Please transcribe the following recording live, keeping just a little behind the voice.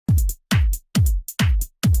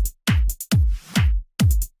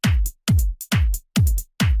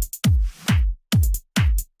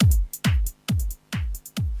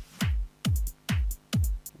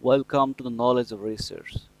Welcome to the knowledge of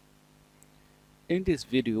research. In this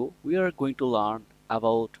video, we are going to learn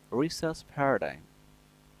about research paradigm.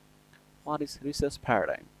 What is research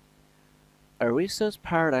paradigm? A research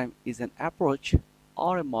paradigm is an approach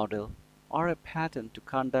or a model or a pattern to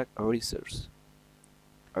conduct a research.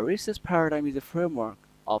 A research paradigm is a framework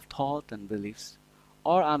of thought and beliefs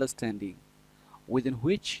or understanding within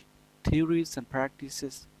which theories and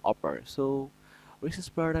practices operate. So,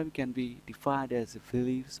 research paradigm can be defined as a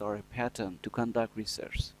beliefs or a pattern to conduct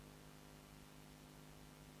research.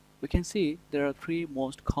 We can see there are three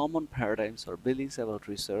most common paradigms or beliefs about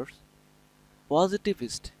research.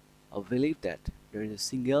 Positivist, a belief that there is a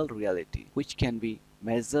single reality which can be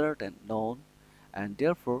measured and known, and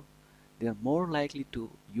therefore they are more likely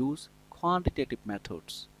to use quantitative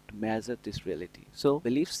methods to measure this reality. So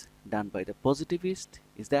beliefs done by the positivist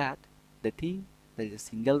is that they think there is a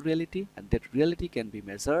single reality and that reality can be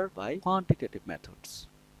measured by quantitative methods.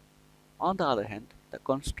 On the other hand, the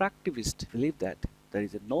constructivist believe that there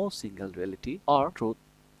is no single reality or truth,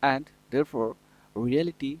 and therefore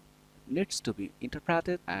reality needs to be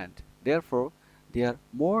interpreted, and therefore they are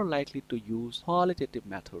more likely to use qualitative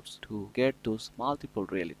methods to get those multiple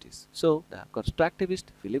realities. So the constructivist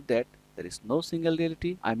believe that there is no single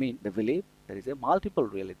reality. They believe there is a multiple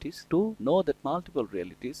realities. To know that multiple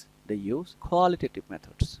realities, they use qualitative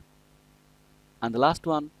methods. And the last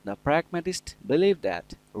one, the pragmatist believe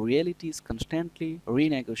that reality is constantly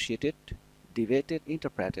renegotiated, debated,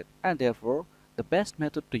 interpreted, and therefore the best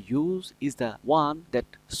method to use is the one that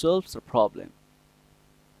solves the problem.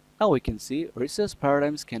 Now we can see research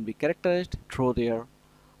paradigms can be characterized through their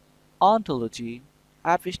ontology,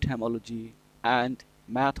 epistemology, and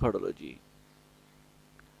methodology.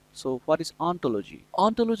 So what is ontology?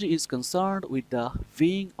 Ontology is concerned with the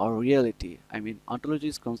being or reality. Ontology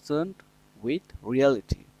is concerned with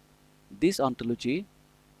reality. This ontology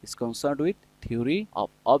is concerned with theory of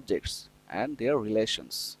objects and their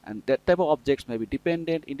relations, and that type of objects may be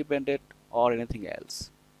dependent, independent, or anything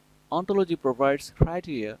else. Ontology provides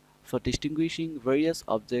criteria for distinguishing various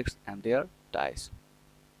objects and their types.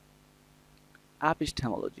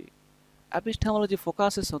 Epistemology. Epistemology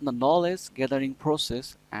focuses on the knowledge gathering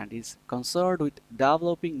process and is concerned with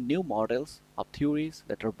developing new models of theories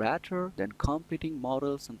that are better than competing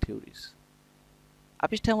models and theories.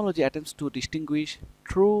 Epistemology attempts to distinguish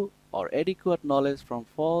true or adequate knowledge from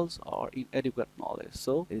false or inadequate knowledge.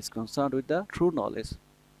 So it is concerned with the true knowledge.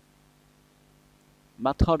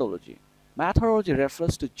 Methodology. Methodology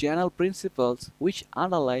refers to general principles which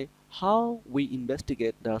underlie how we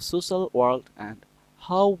investigate the social world and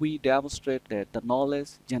how we demonstrate that the knowledge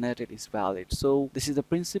generated is valid. So this is the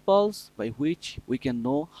principles by which we can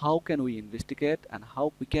know how can we investigate and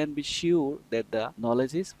how we can be sure that the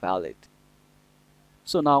knowledge is valid.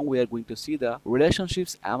 So now we are going to see the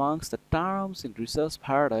relationships amongst the terms in research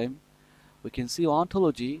paradigm. We can see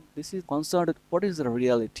ontology. This is concerned with what is the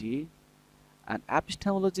reality, and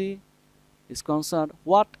epistemology is concerned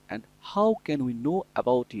what and how can we know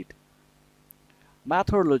about it.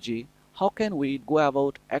 Methodology, how can we go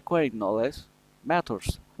about acquiring knowledge.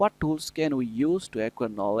 Methods, what tools can we use to acquire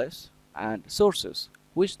knowledge. And sources,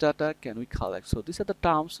 which data can we collect. So these are the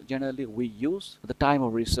terms generally we use at the time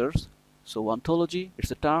of research. So ontology,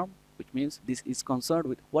 it's a term which means this is concerned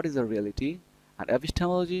with what is the reality, and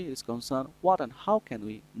epistemology is concerned what and how can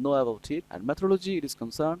we know about it, and methodology it is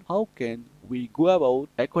concerned how can we go about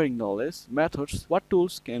acquiring knowledge. Methods, what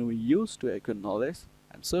tools can we use to acquire knowledge,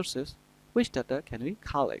 and sources, which data can we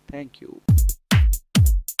collect. Thank you.